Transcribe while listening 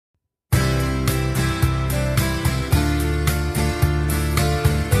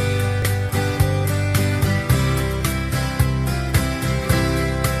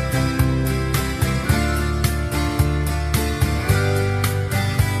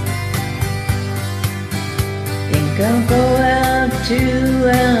I'll go out to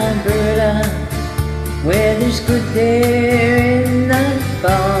Alberta, where there's good there in the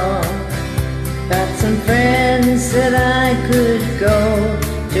fall. Got some friends that I could go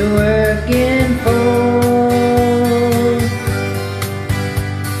to working for.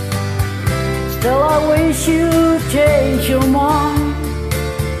 Still I wish you'd change your mind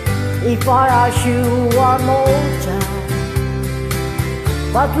if I ask you one more time.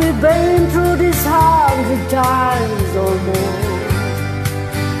 But we've been through this 100 times or more.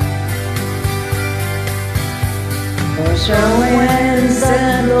 For sure winds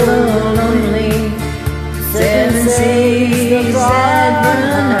that blow lonely, 7 seas that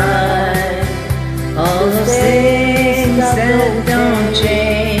run high, all those things that don't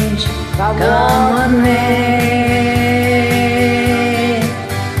change, come what may.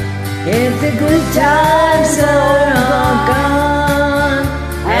 If the good times are all gone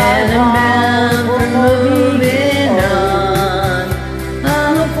and I'm bound for moving on,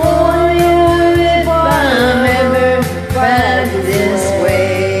 I'll look for you if I'm ever back this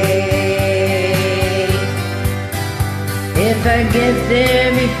way. If I get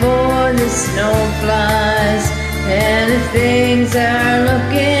there before the snow flies, and if things are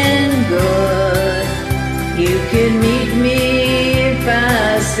looking good, you could meet me if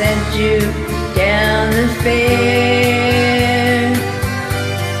I sent you down the fair.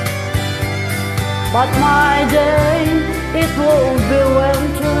 But my day, it won't be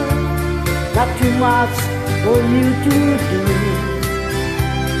winter, not too much for you to do.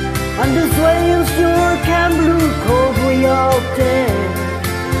 And the sails sure can blow cold way out there.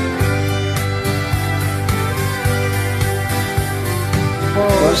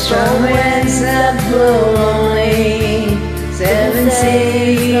 For strong winds that blow only, 7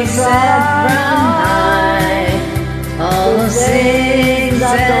 seas that run high, all those things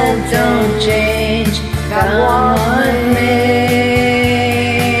that don't change, come what may.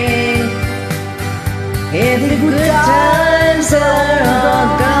 If the good times are all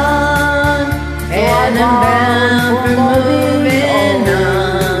gone and I'm bound for moving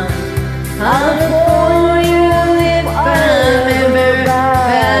on, I'll look for you if I'm ever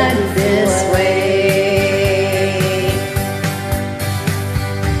back this way.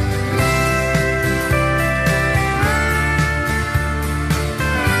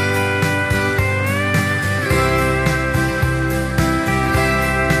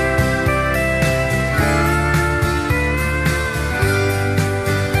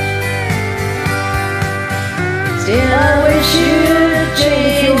 Still I wish you'd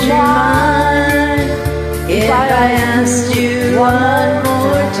change your mind if I asked you one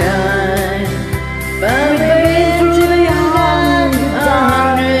more time. But we've been through that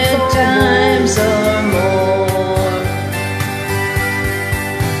 100 times or more.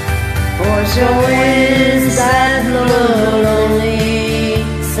 For sure winds that blow lonely,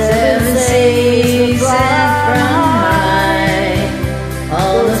 7 seas that run high,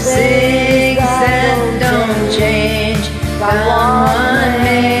 all those things that don't change, come what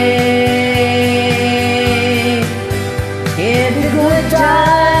may. If the good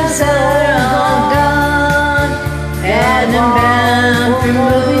times are all gone and I'm bound for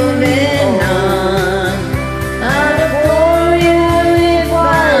moving on, I'll look for you if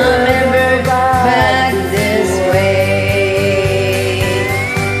I'm ever back this way.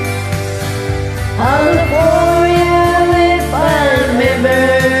 I'll look for you if I'm ever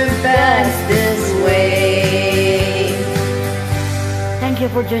back this way. Thank you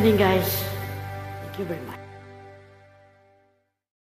for joining, guys. Thank you very much.